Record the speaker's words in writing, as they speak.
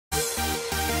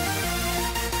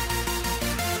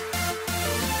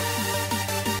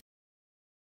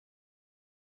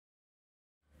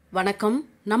வணக்கம்.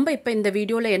 நம்ம இப்போ இந்த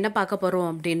வீடியோவில் என்ன பார்க்க போகிறோம்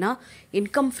அப்படின்னா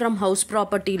income from house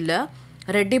ப்ராப்பர்ட்டியில்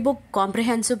Reddy book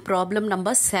comprehensive problem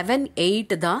number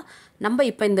 7-8 தான் நம்ம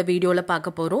இப்போ இந்த வீடியோவில்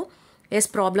பார்க்க போகிறோம்.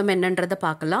 ப்ராப்ளம் என்னன்றதை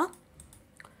பார்க்கலாம்.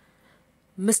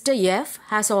 Mr. F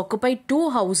has occupied 2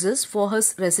 houses for his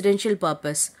residential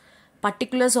purpose,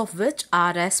 particulars of which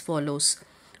are as follows.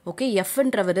 Okay,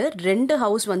 எஃப்ன்றவர் 2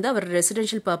 house வந்து அவர்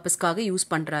ரெசிடென்ஷியல் பர்பஸ்க்காக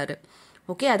யூஸ் பண்ணுறாரு.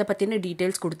 ஓகே, அதை பற்றின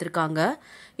டீட்டெயில்ஸ் கொடுத்துருக்காங்க.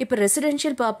 இப்போ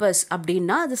ரெசிடென்ஷியல் பர்பஸ்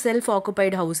அப்படின்னா அது செல்ஃப்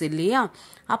ஆக்குபைடு ஹவுஸ் இல்லையா?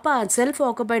 அப்போ செல்ஃப்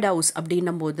ஆக்குபைடு ஹவுஸ்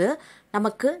அப்படின்னும் போது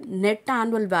நமக்கு நெட்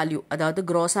ஆனுவல் வேல்யூ, அதாவது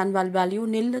க்ராஸ் ஆனுவல் வேல்யூ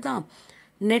நில்லு தான்,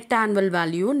 நெட் ஆனுவல்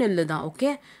வேல்யூ நில்லு தான்.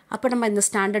 ஓகே, அப்போ நம்ம இந்த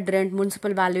standard rent,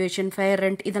 municipal valuation, fair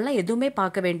rent இதெல்லாம் எதுவுமே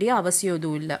பார்க்க வேண்டிய அவசியம்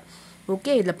எதுவும் இல்லை.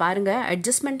 ஓகே, இதில் பாருங்கள்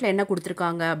அட்ஜஸ்ட்மெண்ட்டில் என்ன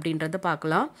கொடுத்துருக்காங்க அப்படின்றத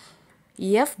பார்க்கலாம்.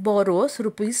 F borrows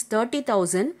rupees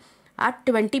 30,000 at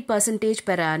 20%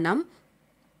 per annum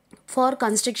for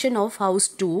construction of house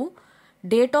 2.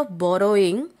 Date of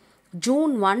borrowing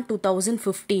June 1,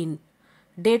 2015.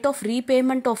 Date of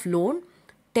repayment of loan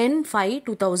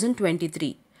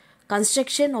 10/5/2023.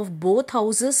 Construction of both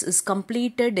houses is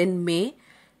completed in May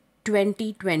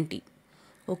 2020.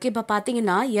 Okay, இப்போ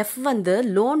பார்த்தீங்கன்னா எஃப் வந்து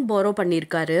லோன் borrow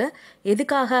பண்ணியிருக்காரு.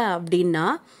 எதுக்காக அப்படின்னா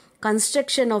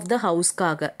construction of the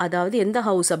ஹவுஸ்க்காக. அதாவது எந்த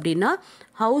house அப்படின்னா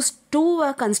house 2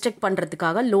 construct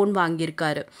பண்ணுறதுக்காக லோன்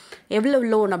வாங்கியிருக்காரு. எவ்வளவு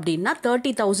லோன் அப்படின்னா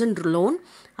 30,000 லோன்.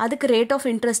 அதுக்கு ரேட் ஆஃப்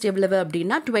இன்ட்ரெஸ்ட் எவ்வளவு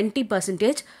அப்படின்னா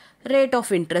 20% ரேட்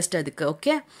ஆஃப் இன்ட்ரெஸ்ட் அதுக்கு.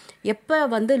 ஓகே, எப்போ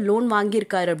வந்து லோன்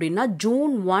வாங்கியிருக்காரு அப்படின்னா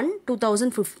June 1,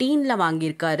 2015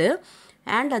 வாங்கியிருக்காரு.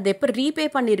 அண்ட் அது எப்போ ரீபே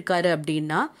பண்ணியிருக்காரு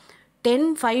அப்படின்னா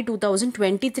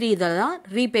 10/5/2023 தான்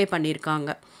ரீபே பண்ணியிருக்காங்க.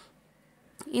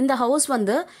 இந்த ஹவுஸ்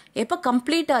வந்து எப்போ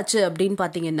கம்ப்ளீட் ஆச்சு அப்படின்னு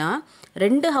பார்த்தீங்கன்னா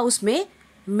 2 ஹவுஸ்மே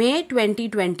May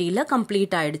 2020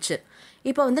 கம்ப்ளீட் ஆயிடுச்சு.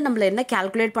 இப்போ வந்து நம்மளை என்ன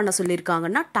கால்குலேட் பண்ண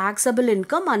சொல்லியிருக்காங்கன்னா taxable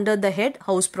income under the head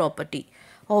house property.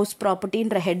 House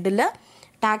ப்ராப்பர்ட்டின்ற ஹெட்டில்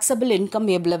taxable income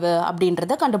எவ்வளவு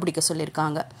அப்படின்றத கண்டுபிடிக்க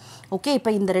சொல்லியிருக்காங்க. ஓகே,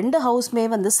 இப்போ இந்த 2 ஹவுஸ்மே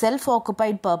வந்து செல்ஃப்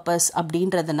ஆக்குபைட் பர்பஸ்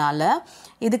அப்படின்றதுனால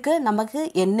இதுக்கு நமக்கு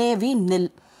NAV நில்.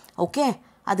 ஓகே,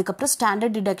 அதுக்கப்புறம்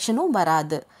ஸ்டாண்டர்ட் டிடக்ஷனும்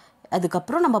வராது.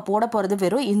 அதுக்கப்புறம் நம்ம போட போகிறது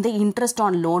வெறும் இந்த இன்ட்ரெஸ்ட்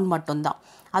ஆன் லோன் மட்டும்தான்.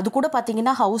 அது கூட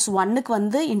பார்த்தீங்கன்னா ஹவுஸ் 1க்கு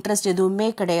வந்து இன்ட்ரெஸ்ட் எதுவுமே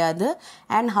கிடையாது.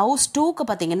 அண்ட் ஹவுஸ் 2க்கு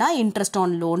பார்த்தீங்கன்னா இன்ட்ரெஸ்ட்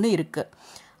ஆன் லோன் இருக்குது.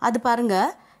 அது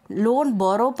பாருங்கள், லோன்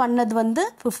borrow பண்ணது வந்து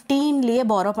 15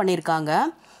 borrow பண்ணியிருக்காங்க.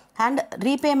 அண்ட்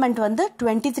ரீபேமெண்ட் வந்து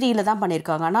 23 தான்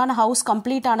பண்ணியிருக்காங்க. ஆனால் ஹவுஸ்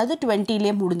கம்ப்ளீட் ஆனது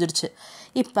 20 முடிஞ்சிருச்சு.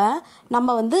 இப்போ நம்ம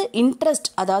வந்து இன்ட்ரெஸ்ட்,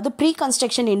 அதாவது ப்ரீ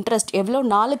கன்ஸ்ட்ரக்ஷன் இன்ட்ரெஸ்ட் எவ்வளோ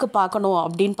நாளுக்கு பார்க்கணும்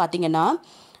அப்படின்னு பார்த்தீங்கன்னா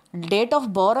டேட்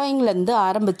ஆஃப் பாரோயிங்லேருந்து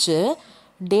ஆரம்பித்து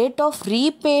date of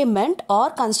repayment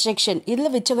R construction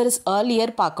இதில் விச்சவர் இஸ்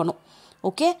ஏர்லியர் பார்க்கணும்.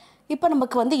 ஓகே, இப்போ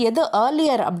நமக்கு வந்து எது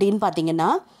ஏர்லியர் அப்படின்னு பார்த்தீங்கன்னா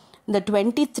இந்த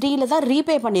 23 தான்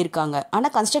ரீபே பண்ணியிருக்காங்க.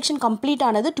 ஆனால் கன்ஸ்ட்ரக்ஷன் கம்ப்ளீட்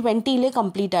ஆனது 20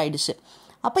 கம்ப்ளீட் ஆகிடுச்சு.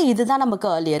 அப்போ இதுதான் நமக்கு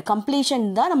ஏர்லியர். கம்ப்ளீஷன்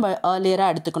தான் நம்ம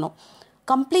ஏர்லியராக எடுத்துக்கணும்.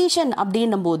 கம்ப்ளீஷன்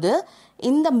அப்படின்னும் போது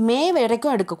இந்த மே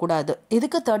வரைக்கும் எடுக்கக்கூடாது.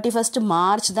 இதுக்கு 31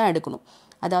 மார்ச் தான் எடுக்கணும்.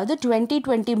 அதாவது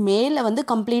 2020 மேல வந்து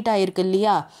கம்ப்ளீட் ஆகிருக்கு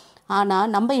இல்லையா?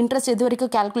 ஆனால் நம்ம இன்ட்ரெஸ்ட் எது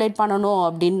வரைக்கும் கால்குலேட் பண்ணணும்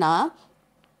அப்படின்னா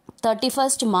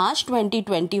 31 மார்ச்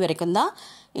 2020 வரைக்கும் தான்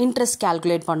இன்ட்ரெஸ்ட்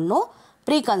கால்குலேட் பண்ணணும்,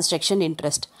 ப்ரீ கன்ஸ்ட்ரக்ஷன்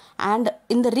இன்ட்ரெஸ்ட். அண்ட்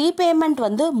இந்த ரீபேமெண்ட்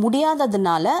வந்து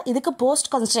முடியாததுனால இதுக்கு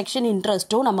போஸ்ட் கன்ஸ்ட்ரக்ஷன்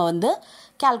இன்ட்ரெஸ்ட்டும் நம்ம வந்து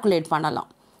கால்குலேட் பண்ணலாம்.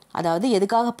 அதாவது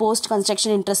எதுக்காக போஸ்ட்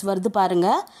கன்ஸ்ட்ரக்ஷன் இன்ட்ரெஸ்ட் வருது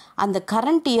பாருங்கள், அந்த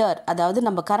கரண்ட் இயர், அதாவது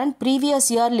நம்ம கரண்ட் ப்ரீவியஸ்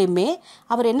இயர்லேயுமே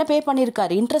அவர் என்ன பே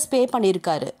பண்ணியிருக்காரு, இன்ட்ரெஸ்ட் பே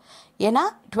பண்ணியிருக்காரு. ஏன்னா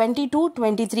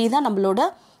 22-23 தான் நம்மளோட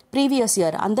ப்ரீவியஸ்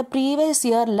இயர். அந்த ப்ரீவியஸ்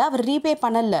இயரில் அவர் ரீபே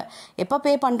பண்ணலை. எப்போ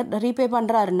ரீபே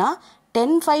பண்ணுறாருன்னா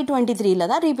 10/5/23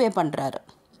 தான் ரீபே பண்ணுறாரு.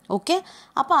 ஓகே,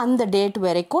 அப்போ அந்த டேட்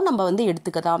வரைக்கும் நம்ம வந்து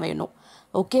எடுத்துக்க தான் வேணும்.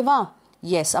 ஓகேவா?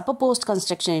 எஸ், அப்போ போஸ்ட்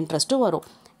கன்ஸ்ட்ரக்ஷன் இன்ட்ரெஸ்ட்டும் வரும்.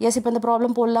 எஸ், இப்போ இந்த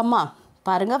ப்ராப்ளம் போடலாமா?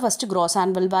 பாருங்கள், ஃபஸ்ட்டு க்ராஸ்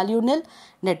ஆனுவல் வேல்யூ நில்,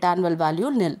 நெட் ஆனுவல் வேல்யூ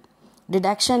நில்.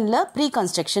 டிடக்ஷனில் ப்ரீ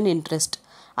கன்ஸ்ட்ரக்ஷன் இன்ட்ரெஸ்ட்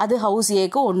அது ஹவுஸ்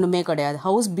ஏக்கு ஒன்றுமே கிடையாது.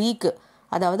 ஹவுஸ் பிக்கு,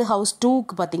 அதாவது ஹவுஸ்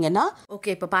 2க்கு பார்த்தீங்கன்னா ஓகே,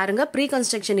 இப்போ பாருங்கள் ப்ரீ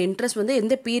கன்ஸ்ட்ரக்ஷன் இன்ட்ரெஸ்ட் வந்து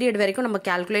எந்த பீரியட் வரைக்கும் நம்ம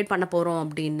கால்குலேட் பண்ண போகிறோம்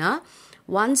அப்படின்னா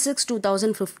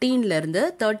 1/6/2015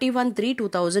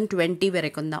 31/3/2020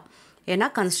 வரைக்கும் தான். ஏன்னா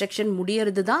கன்ஸ்ட்ரக்ஷன்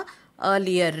முடியறது தான்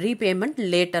ஏர்லியர், ரீபேமெண்ட்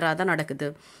லேட்டராக தான் நடக்குது.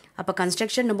 அப்போ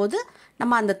கன்ஸ்ட்ரக்ஷன் போது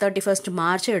நம்ம அந்த 31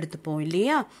 மார்ச் எடுத்துப்போம்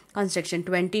இல்லையா? கன்ஸ்ட்ரக்ஷன்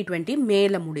 2020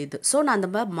 மேலே முடியுது. ஸோ நான்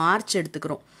நம்ம மார்ச்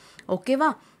எடுத்துக்கிறோம். ஓகேவா?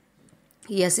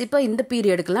 எஸ், இப்போ இந்த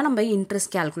பீரியடுக்கெல்லாம் நம்ம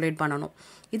இன்ட்ரெஸ்ட் கால்குலேட் பண்ணணும்.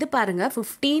 இது பாருங்கள்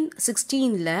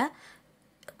 15/16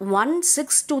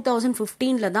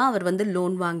 1/6/2015 தான் அவர் வந்து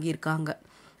லோன் வாங்கியிருக்காங்க.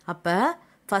 அப்போ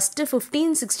ஃபஸ்ட்டு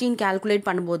 15/16 கால்குலேட்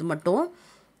பண்ணும்போது மட்டும்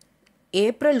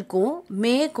ஏப்ரலுக்கும்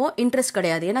மேக்கும் இன்ட்ரெஸ்ட்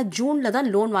கிடையாது. ஏன்னா ஜூனில் தான்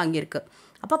லோன் வாங்கியிருக்கு.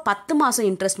 அப்போ 10 மாதம்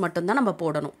இன்ட்ரெஸ்ட் மட்டும்தான் நம்ம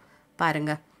போடணும்.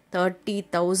 பாருங்கள்,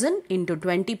 30,000 into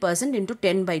 20% into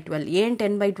 10 by 12. ஏன்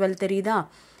 10 by 12 தெரியுதா?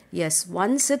 Yes,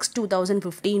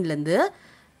 1/6/2015லேருந்து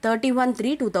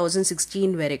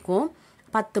 31/3/2016 வரைக்கும்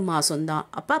 10 மாதம் தான்.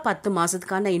 அப்போ 10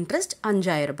 மாதத்துக்கான இன்ட்ரெஸ்ட்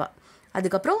 5,000 ரூபாய்.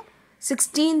 அதுக்கப்புறம்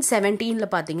 16-17ல்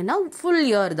பார்த்தீங்கன்னா ஃபுல்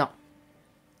இயர் தான்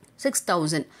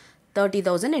 6,000,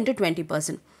 30,000 into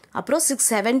 20%. அப்புறம்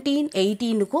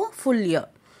 17-18க்கும் full year,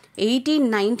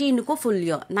 18-19க்கும் full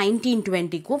year,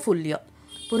 19-20க்கும் full year.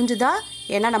 புரிஞ்சுதா?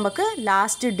 ஏன்னா நமக்கு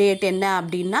லாஸ்ட் டேட் என்ன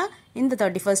அப்படின்னா இந்த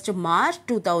 31st March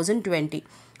 2020.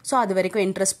 ஸோ அது வரைக்கும்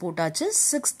இன்ட்ரெஸ்ட் போட்டாச்சு,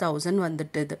 6,000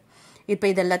 வந்துட்டுது. இப்போ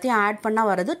இது எல்லாத்தையும் ஆட் பண்ணால்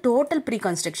வர்றது டோட்டல் ப்ரீ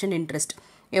கன்ஸ்ட்ரக்ஷன் இன்ட்ரெஸ்ட்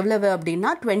எவ்வளவு அப்படின்னா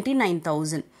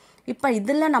 29,000. இப்போ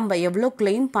இதில் நம்ம எவ்வளோ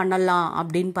கிளைம் பண்ணலாம்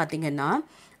அப்படின்னு பார்த்தீங்கன்னா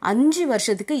 5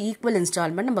 வருஷத்துக்கு ஈக்குவல்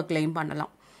இன்ஸ்டால்மெண்ட் நம்ம கிளைம்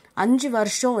பண்ணலாம். 5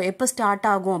 வருஷம் எப்போ ஸ்டார்ட்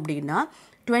ஆகும் அப்படின்னா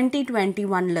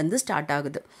 2021லேருந்து ஸ்டார்ட்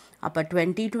ஆகுது. அப்போ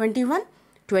 2021,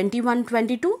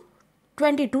 21-22,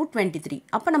 22-23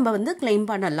 அப்போ நம்ம வந்து கிளைம்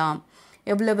பண்ணலாம்.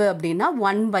 எவ்வளவு அப்படின்னா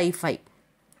 1/5.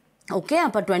 ஓகே,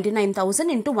 அப்போ 29,000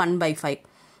 into 1/5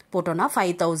 போட்டோன்னா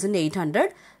 5,800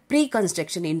 ப்ரீ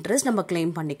கன்ஸ்ட்ரக்ஷன் இன்ட்ரெஸ்ட் நம்ம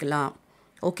கிளைம் பண்ணிக்கலாம்.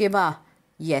 ஓகேவா?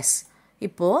 எஸ்.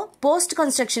 இப்போது போஸ்ட்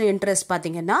கன்ஸ்ட்ரக்ஷன் இன்ட்ரெஸ்ட்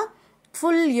பார்த்தீங்கன்னா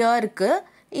ஃபுல் இயருக்கு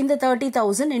இந்த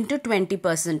 30,000 into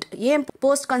 20%. ஏன்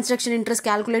போஸ்ட் கன்ஸ்ட்ரக்ஷன் இன்ட்ரெஸ்ட்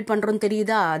கால்குலேட் பண்ணுறோன்னு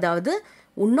தெரியுதா? அதாவது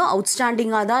இன்னும்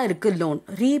அவுட்ஸ்டாண்டிங்காக தான் இருக்குது லோன்,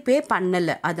 ரீபே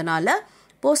பண்ணலை, அதனால்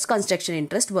போஸ்ட் கன்ஸ்ட்ரக்ஷன்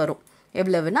இன்ட்ரெஸ்ட் வரும்.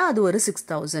 எவ்வளவுனா அது ஒரு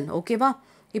 6,000. ஓகேவா?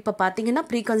 இப்போ பார்த்தீங்கன்னா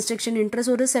ப்ரீ கன்ஸ்ட்ரக்ஷன்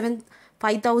இன்ட்ரெஸ்ட் ஒரு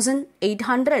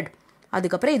 5,800,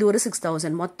 அதுக்கப்புறம் இது ஒரு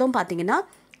 6,000, மொத்தம் பார்த்தீங்கன்னா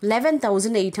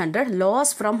 11,800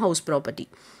 loss from house property.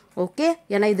 Okay,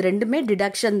 ஏன்னா இது ரெண்டுமே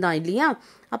டிடக்ஷன் தான் இல்லையா?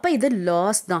 அப்போ இது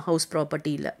லாஸ் தான் ஹவுஸ்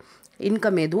ப்ராப்பர்ட்டியில்,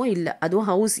 இன்கம் எதுவும் இல்லை. அதுவும்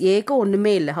ஹவுஸ் ஏக்கு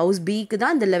ஒன்றுமே இல்லை, ஹவுஸ் பிக்கு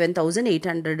தான் இந்த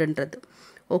 11,800ன்றது.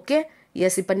 Okay,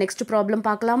 S. இப்போ நெக்ஸ்ட் ப்ராப்ளம்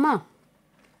பார்க்கலாமா?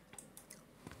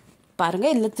 பாருங்க,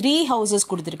 இதில் 3 houses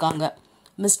கொடுத்துருக்காங்க.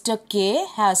 Mr. K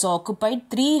has occupied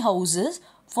 3 houses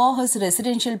for his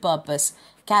residential purpose.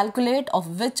 Calculate of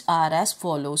which are as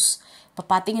follows. இப்போ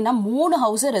பார்த்தீங்கன்னா 3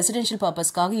 ஹவுஸை ரெசிடென்ஷியல்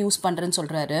பர்பஸ்க்காக யூஸ் பண்ணுறேன்னு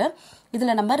சொல்கிறாரு.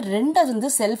 இதில் நம்ம 2 வந்து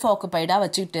செல்ஃப் ஆக்குபைடாக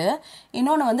வச்சுக்கிட்டு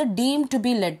இன்னொன்று வந்து டீம் டு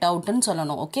பி லெட் அவுட்னு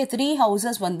சொல்லணும். ஓகே, 3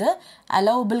 houses வந்து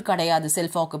அலோவபிள் கிடையாது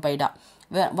self ஆக்குபைடாக.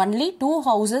 Only 2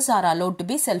 houses are allowed to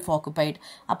be self-occupied.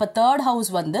 அப்போ 3rd house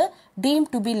வந்து deemed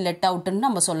to be let outன்னு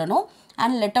நம்ம சொல்லணும்.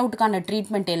 அண்ட் லெட் அவுட்டுக்கான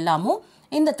ட்ரீட்மெண்ட் எல்லாமும்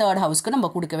இந்த 3rd ஹவுஸ்க்கு நம்ம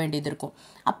கொடுக்க வேண்டியது இருக்கும்.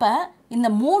 அப்போ இந்த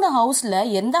 3 ஹவுஸில்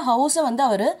எந்த ஹவுஸை வந்து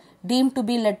அவர் deemed to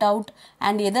be let out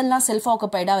and எதெல்லாம் செல்ஃப்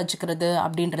ஆக்குபைடாக வச்சுக்கிறது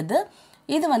அப்படின்றது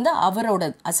இது வந்து அவரோட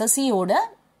அசசியோட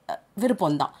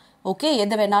விருப்பம் தான். ஓகே,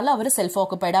 எது வேணாலும் அவர் செல்ஃப்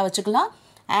ஆக்குபைடாக வச்சுக்கலாம்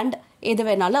அண்ட் எது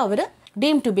வேணாலும் அவர்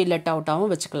deemed to be let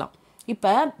outஆகவும் வச்சுக்கலாம்.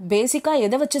 இப்போ பேசிக்காக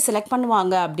எதை வச்சு செலக்ட்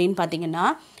பண்ணுவாங்க அப்படின்னு பார்த்தீங்கன்னா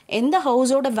எந்த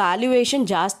ஹவுஸோட வேல்யூவேஷன்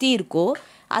ஜாஸ்தி இருக்கோ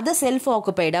அதை செல்ஃப்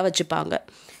ஆக்குபைடாக வச்சுப்பாங்க.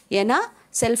 ஏன்னா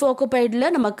செல்ஃப்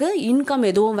ஆக்குபைடில் நமக்கு இன்கம்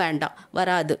எதுவும்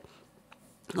வராது.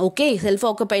 ஓகே, செல்ஃப்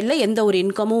ஆக்குபைடில் எந்த ஒரு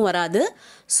இன்கமும் வராது.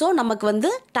 ஸோ நமக்கு வந்து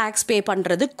டேக்ஸ் பே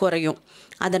பண்ணுறது குறையும்.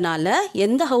 அதனால்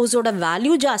எந்த ஹவுஸோட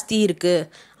வேல்யூ ஜாஸ்தி இருக்குது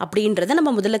அப்படின்றத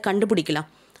நம்ம முதல்ல கண்டுபிடிக்கலாம்.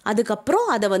 அதுக்கப்புறம்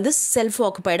அதை வந்து செல்ஃப்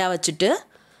ஆக்குபைடாக வச்சுட்டு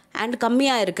அண்ட்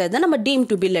கம்மியாக இருக்கிறத நம்ம டீம்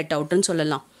டு பி லெட் அவுட்னு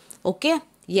சொல்லலாம். Okay,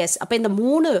 S. அப்போ இந்த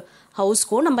 3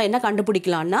 ஹவுஸ்க்கும் நம்ம என்ன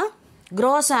கண்டுபிடிக்கலாம்னா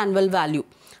க்ராஸ் ஆனுவல் வேல்யூ,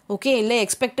 ஓகே, இல்லை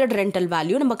எக்ஸ்பெக்டட் ரெண்டல்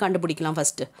வேல்யூ நம்ம கண்டுபிடிக்கலாம்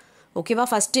ஃபஸ்ட்டு. ஓகேவா?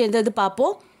 ஃபஸ்ட்டு எது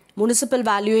பார்ப்போம்? Municipal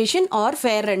valuation R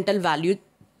fair rental value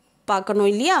பார்க்கணும்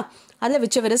இல்லையா? அதில்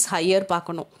விச்செவர் இஸ் ஹையர்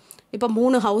பார்க்கணும். இப்போ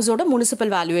 3 ஹவுஸோட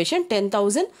முனிசிபல் வேல்யூவேஷன்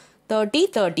 10,000, 30,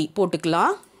 30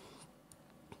 போட்டுக்கலாம்.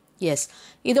 எஸ்.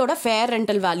 இதோட ஃபேர்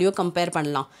ரெண்டல் வேல்யூ கம்பேர்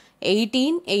பண்ணலாம்.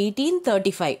 18, 18,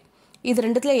 35 இது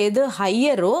ரெண்டுத்தில் எது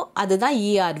ஹையரோ அதுதான்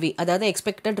இஆர்வி, அதாவது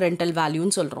எக்ஸ்பெக்டட் ரெண்டல்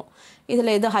வேல்யூன்னு சொல்கிறோம்.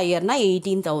 இதில் எது ஹையர்னா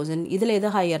 18,000, இதில் எது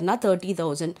ஹையர்னா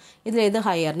 30,000, இதில் எது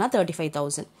ஹையர்னா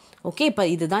 35,000. ஓகே, இப்போ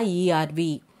இதுதான்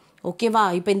இஆர்வி. ஓகேவா?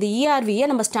 இப்போ இந்த இஆர்வியை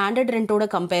நம்ம ஸ்டாண்டர்ட் ரெண்டோட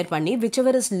கம்பேர் பண்ணி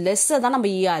விச்செவர் இஸ் லெஸ்ஸை தான் நம்ம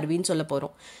இஆர்வின்னு சொல்ல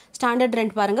போகிறோம். ஸ்டாண்டர்ட்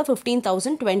ரெண்ட் பாருங்கள்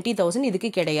 15,000, 20,000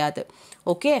 இதுக்கு கிடையாது.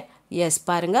 Okay, S.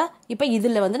 பாருங்கள், இப்போ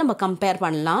இதில் வந்து நம்ம கம்பேர்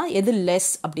பண்ணலாம். எது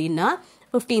லெஸ் அப்படின்னா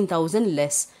 15,000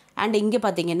 லெஸ் அண்ட் இங்கே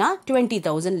பார்த்தீங்கன்னா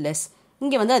 20,000 லெஸ்.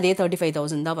 இங்கே வந்து அதே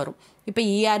 35,000 தான் வரும். இப்போ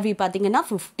இஆர்வி பார்த்தீங்கன்னா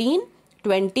 15,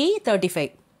 20,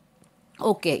 35.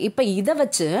 ஓகே, இப்போ இதை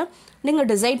வச்சு நீங்கள்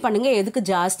டிசைட் பண்ணுங்கள் எதுக்கு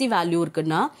ஜாஸ்தி வேல்யூ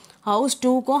இருக்குன்னா ஹவுஸ்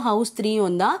 2க்கும் ஹவுஸ்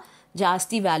 3யும் தான்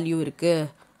ஜாஸ்தி வேல்யூ இருக்குது.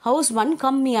 ஹவுஸ் 1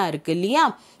 கம்மியாக இருக்குது இல்லையா?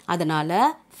 அதனால்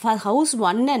ஹவுஸ்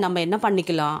 1 நம்ம என்ன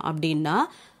பண்ணிக்கலாம் அப்படின்னா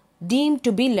team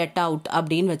to be let out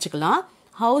அப்படின்னு வச்சுக்கலாம்.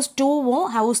 ஹவுஸ் 2வும்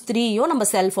ஹவுஸ் 3யும் நம்ம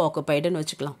செல்ஃப் ஆக்குபைடுன்னு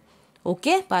வச்சுக்கலாம்.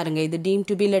 ஓகே, பாருங்கள், இது team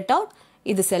to be let out,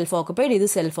 இது செல்ஃப் ஆக்குபைடு, இது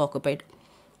செல்ஃப் ஆக்குபைடு.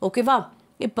 ஓகேவா?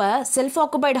 இப்போ செல்ஃப்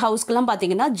ஆக்குபைடு ஹவுஸ்க்கெல்லாம்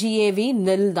பார்த்தீங்கன்னா ஜிஏவி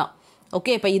நெல் தான்.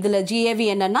 ஓகே, இப்போ இதில் ஜிஏவி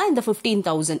என்னன்னா இந்த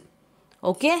 15,000.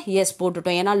 ஓகே எஸ்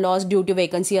போட்டுட்டோம். ஏன்னா லாஸ் டியூ டு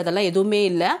வேகன்சி அதெல்லாம் எதுவுமே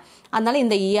இல்லை. அதனால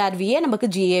இந்த இஆர்வியே நமக்கு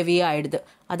ஜிஏவி ஆயிடுது,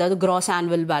 அதாவது கிராஸ்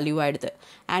ஆனுவல் வேல்யூ ஆயிடுது.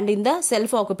 அண்ட் இந்த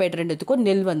செல்ஃப் ஆக்குபைட் ரெண்டுத்துக்கும்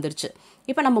நில் வந்துருச்சு.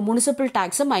 இப்போ நம்ம முனிசிபல்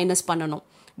டேக்ஸை மைனஸ் பண்ணணும்.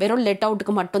 வெறும் லெட்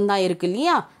அவுட்டுக்கு மட்டும்தான் இருக்கு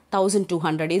இல்லையா,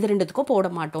 1200. இது ரெண்டுத்துக்கும் போட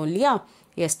மாட்டோம் இல்லையா.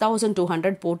 எஸ்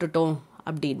 1200 போட்டுட்டோம்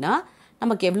அப்படின்னா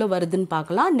நமக்கு எவ்வளோ வருதுன்னு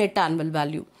பார்க்கலாம். நெட் ஆனுவல்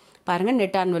வேல்யூ பாருங்கள்,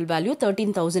 நெட் ஆனுவல் வேல்யூ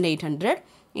 13,800.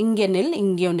 இங்கே நில்,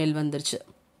 இங்கேயும் நில் வந்துருச்சு.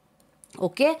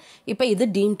 ஓகே, இப்போ இது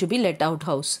team to be let out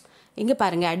house. இங்கே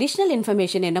பாருங்கள் அடிஷ்னல்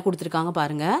இன்ஃபர்மேஷன் என்ன கொடுத்துருக்காங்க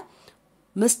பாருங்கள்.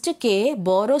 Mister K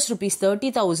borrows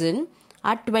 ₹30,000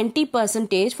 at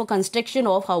 20% for construction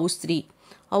of house 3.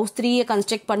 House 3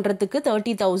 construct பண்ணுறதுக்கு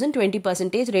 30,000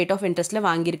 20% ரேட் ஆஃப் இன்ட்ரெஸ்ட்டில்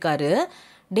வாங்கியிருக்காரு.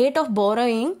 Date of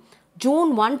borrowing June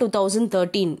 1,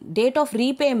 2013. Date of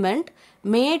repayment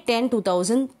May 10,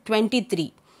 2023.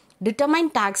 Determine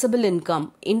taxable income.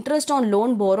 Interest on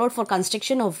loan borrowed for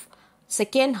construction of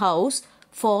second house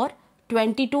for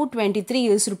 22-23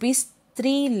 is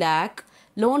 ₹3 lakh.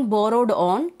 Loan borrowed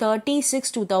on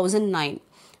 30/6/2009.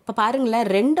 இப்போ பாருங்களேன்,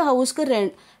 2 ஹவுஸ்க்கு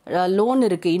loan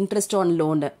இருக்குது, interest on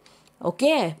loan.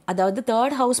 Okay, அதாவது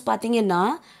third house பார்த்தீங்கன்னா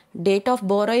date of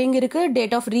borrowing இருக்குது,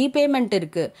 date of repayment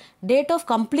இருக்குது. Date of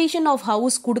completion of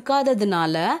house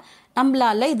கொடுக்காததுனால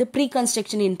நம்மளால இது pre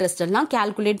construction interest எல்லாம்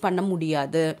கால்குலேட் பண்ண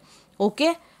முடியாது. ஓகே,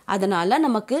 அதனால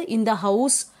நமக்கு இந்த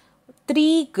ஹவுஸ்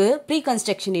 3க்கு ப்ரீ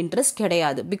கன்ஸ்ட்ரக்ஷன் இன்ட்ரெஸ்ட்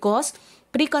கிடையாது. Because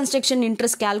pre construction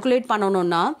interest calculate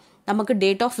பண்ணணும்னா நமக்கு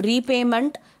date of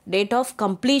repayment, date of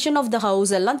completion of the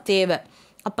house எல்லாம் தேவை.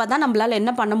 அப்போ தான் நம்மளால்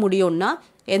என்ன பண்ண முடியும்னா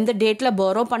எந்த டேட்டில்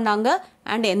borrow பண்ணாங்க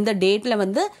அண்ட் எந்த டேட்டில்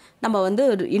நம்ம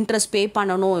இன்ட்ரெஸ்ட் பே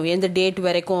பண்ணணும், எந்த டேட்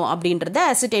வரைக்கும் அப்படின்றத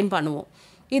அசிடைன் பண்ணுவோம்.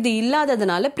 இது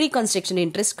இல்லாததுனால ப்ரீ கன்ஸ்ட்ரக்ஷன்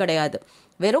இன்ட்ரெஸ்ட் கிடையாது.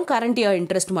 வெறும் கரண்ட் இயர்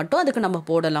இன்ட்ரெஸ்ட் மட்டும் அதுக்கு நம்ம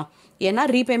போடலாம். ஏன்னா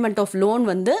repayment of loan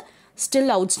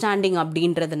still outstanding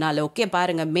அப்படின்றதுனால. ஓகே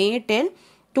பாருங்கள், May 10,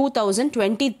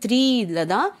 2023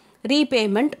 தான்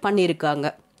ரீபேமெண்ட் பண்ணியிருக்காங்க.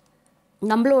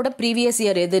 நம்மளோட ப்ரீவியஸ்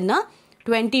இயர் எதுன்னா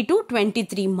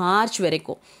 22-23 மார்ச்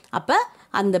வரைக்கும். அப்போ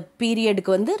அந்த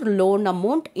பீரியடுக்கு லோன்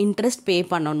அமௌண்ட் இன்ட்ரெஸ்ட் பே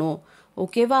பண்ணணும்.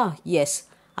 ஓகேவா, எஸ்.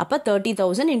 அப்போ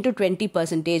 30,000 into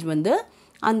 20%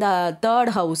 அந்த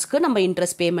தேர்ட் ஹவுஸ்க்கு நம்ம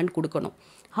இன்ட்ரெஸ்ட் பேமெண்ட் கொடுக்கணும்.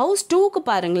 ஹவுஸ் 2க்கு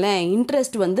பாருங்களேன்,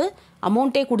 இன்ட்ரெஸ்ட்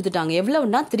அமௌண்ட்டே கொடுத்துட்டாங்க.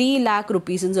 எவ்வளோன்னா 3 lakh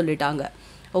rupeesன்னு சொல்லிட்டாங்க.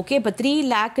 ஓகே, இப்போ 3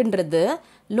 lakhன்றது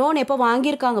லோன் எப்போ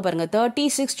வாங்கியிருக்காங்க பாருங்கள்,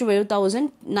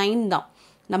 36/12/2009 தான்.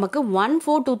 நமக்கு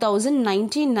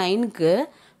 1/4/2099க்கு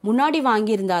முன்னாடி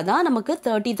வாங்கியிருந்தா தான் நமக்கு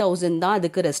 30,000 தான்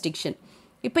அதுக்கு ரெஸ்ட்ரிக்ஷன்.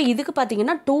 இப்போ இதுக்கு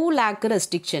பார்த்தீங்கன்னா 2 lakh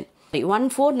ரெஸ்ட்ரிக்ஷன்.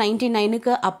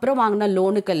 1/4/99க்கு அப்புறம் வாங்கின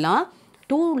லோனுக்கெல்லாம்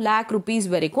 2 lakh rupees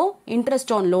வரைக்கும்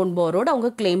இன்ட்ரெஸ்ட் ஆன் லோன் போரோடு அவங்க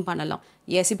கிளைம் பண்ணலாம்.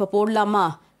 எஸ், இப்போ போடலாமா?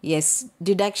 எஸ்.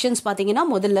 டிடக்ஷன்ஸ் பார்த்தீங்கன்னா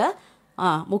முதல்ல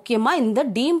முக்கியமாக இந்த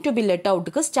team to be let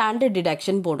அவுட்டுக்கு standard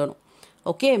deduction போடணும்.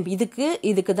 ஓகே,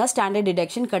 இதுக்கு தான் ஸ்டாண்டர்ட்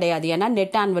டிடக்ஷன் கிடையாது. ஏன்னா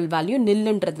நெட் ஆனுவல் வேல்யூ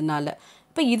நில்லுன்றதுனால.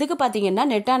 இப்போ இதுக்கு பார்த்தீங்கன்னா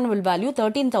நெட் ஆனுவல் வேல்யூ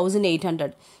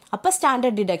 13,800. அப்போ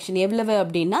ஸ்டாண்டர்ட் டிடக்ஷன் எவ்வளவு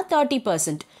அப்படின்னா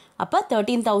 30%. அப்போ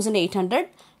 13,800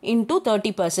 into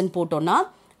 30% போட்டோன்னா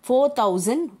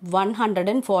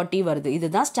 4,140 வருது.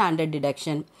 இதுதான் ஸ்டாண்டர்ட்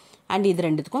டிடக்ஷன். அண்ட் இது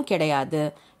ரெண்டுத்துக்கும் கிடையாது.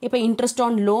 இப்போ இன்ட்ரெஸ்ட்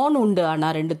ஆன் லோன் உண்டு,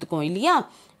 ஆனால் ரெண்டுத்துக்கும் இல்லையா.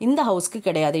 இந்த ஹவுஸ்க்கு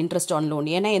கிடையாது இன்ட்ரெஸ்ட் ஆன் லோன்,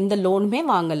 ஏன்னா எந்த லோனுமே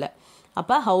வாங்கலை.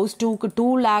 அப்போ ஹவுஸ் 2க்கு 2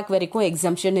 lakh வரைக்கும்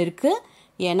எக்ஸம்ஷன் இருக்குது.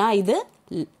 ஏன்னா இது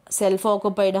செல்ஃப்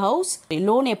ஆக்குபைடு ஹவுஸ்.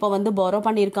 லோன் எப்போ borrow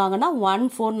பண்ணியிருக்காங்கன்னா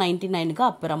 1/4/99க்கு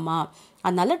அப்புறமா.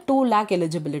 அதனால 2 lakh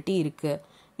எலிஜிபிலிட்டி இருக்குது.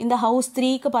 இந்த ஹவுஸ்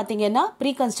 3க்கு பார்த்தீங்கன்னா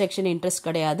ப்ரீ கன்ஸ்ட்ரக்ஷன் இன்ட்ரெஸ்ட்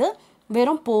கிடையாது,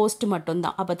 வெறும் போஸ்ட்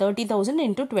மட்டும்தான். அப்போ 30,000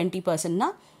 into 20%னா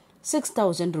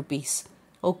 6,000 rupees.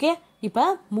 ஓகே, இப்போ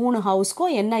 3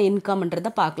 ஹவுஸ்க்கும் என்ன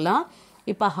இன்கம்ன்றதை பார்க்கலாம்.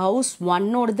 இப்போ ஹவுஸ்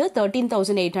 1ஓடது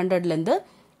 13,800லேருந்து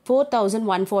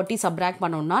 4,140 சப்ராக்ட்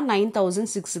பண்ணோம்னா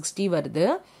 9,660 வருது.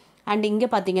 அண்ட் இங்கே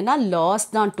பார்த்தீங்கன்னா லாஸ்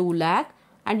தான் 2 lakh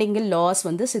அண்ட் இங்கே லாஸ்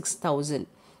 6,000.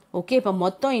 ஓகே, இப்போ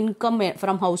மொத்தம் இன்கம்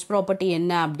ஃப்ரம் ஹவுஸ் ப்ராப்பர்ட்டி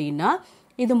என்ன அப்படின்னா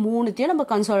இது 3த்தையும் நம்ம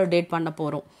கன்சாலிடேட் பண்ண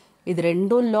போகிறோம். இது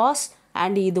 2 லாஸ்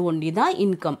அண்ட் இது ஒண்டி தான்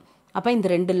இன்கம். அப்போ இந்த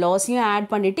 2 லாஸையும் ஆட்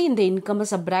பண்ணிவிட்டு இந்த இன்கம்மை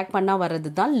சப்ராக்ட் பண்ணால் வர்றது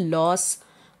தான் லாஸ்.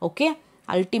 ஓகே,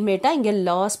 அல்டிமேட்டாக இங்கே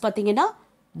லாஸ் பார்த்தீங்கன்னா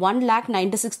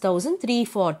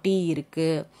 1,96,340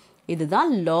 இருக்குது. இதுதான்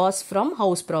லாஸ் ஃப்ரம்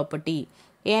ஹவுஸ் ப்ராப்பர்ட்டி.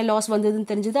 ஏன் லாஸ் வந்ததுன்னு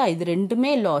தெரிஞ்சுதா? இது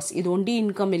ரெண்டுமே லாஸ், இது ஒண்டி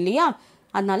இன்கம் இல்லையா.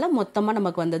 அதனால மொத்தமாக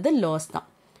நமக்கு வந்தது லாஸ் தான்.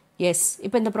 எஸ்,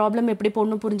 இப்போ இந்த ப்ராப்ளம் எப்படி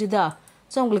போடணும் புரிஞ்சுதா?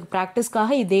 ஸோ உங்களுக்கு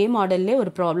ப்ராக்டிஸ்க்காக இதே மாடல்லே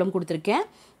ஒரு ப்ராப்ளம் கொடுத்துருக்கேன்.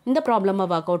 இந்த ப்ராப்ளமை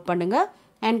ஒர்க் அவுட் பண்ணுங்கள்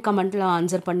அண்ட் கமெண்ட்டில்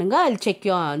ஆன்சர் பண்ணுங்கள். ஐ செக்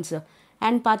யோர் ஆன்சர்.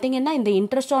 அண்ட் பார்த்தீங்கன்னா இந்த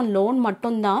இன்ட்ரெஸ்ட் ஆன் லோன்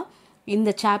மட்டும்தான் இந்த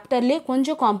சாப்டர்லேயே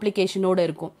கொஞ்சம் காம்ப்ளிகேஷனோடு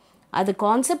இருக்கும். அது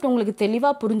கான்செப்ட் உங்களுக்கு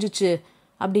தெளிவாக புரிஞ்சிச்சு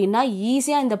அப்படின்னா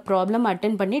ஈஸியாக இந்த ப்ராப்ளம்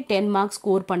அட்டென்ட் பண்ணி 10 marks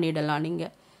ஸ்கோர் பண்ணிடலாம்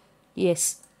நீங்கள். S,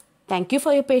 thank you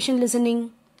for your patient listening.